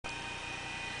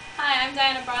Hi, I'm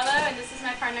Diana Barlow, and this is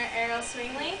my partner Ariel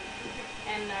Swingley,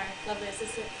 and our lovely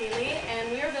assistant Kaylee, and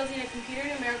we are building a computer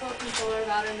numerical controller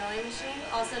router milling machine,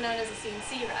 also known as a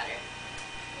CNC router.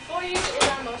 Before you is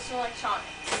our motion electronics.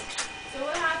 So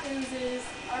what happens is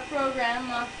our program,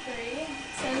 Mach 3,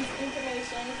 sends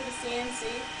information to the CNC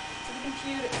to the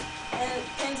computer and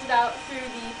pins it out through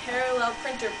the parallel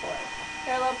printer port.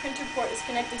 Parallel printer port is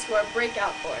connected to our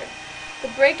breakout board. The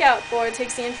breakout board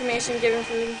takes the information given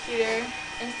from the computer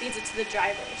and feeds it to the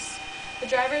drivers. The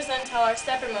drivers then tell our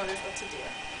stepper motors what to do.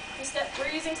 We're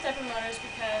using stepper motors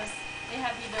because they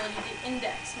have the ability to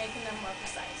index, making them more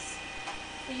precise.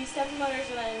 The stepper motors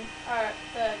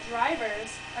the drivers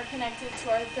are connected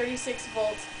to our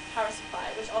 36-volt power supply,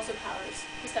 which also powers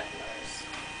the stepper motors.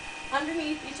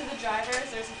 Underneath each of the drivers,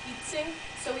 there's a heat sink,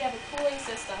 so we have a cooling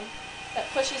system that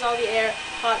pushes all the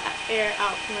hot air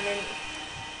out from underneath.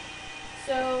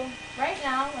 So right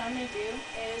now what I'm going to do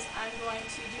is I'm going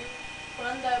to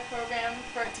run the program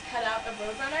for it to cut out a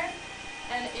roadrunner,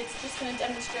 and it's just going to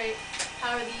demonstrate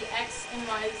how the X and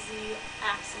Y, Z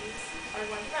axes are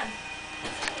going to run.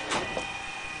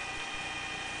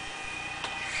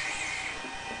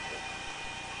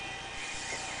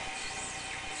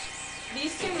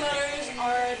 These two motors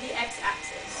are the X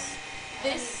axis.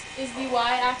 This is the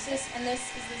Y axis and this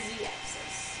is the Z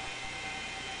axis.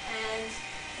 And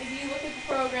if you look at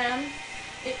the program,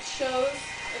 it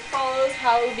follows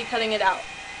how it would be cutting it out.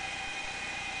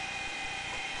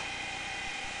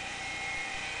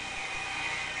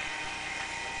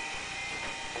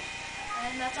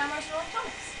 And that's our motion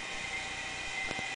electronics.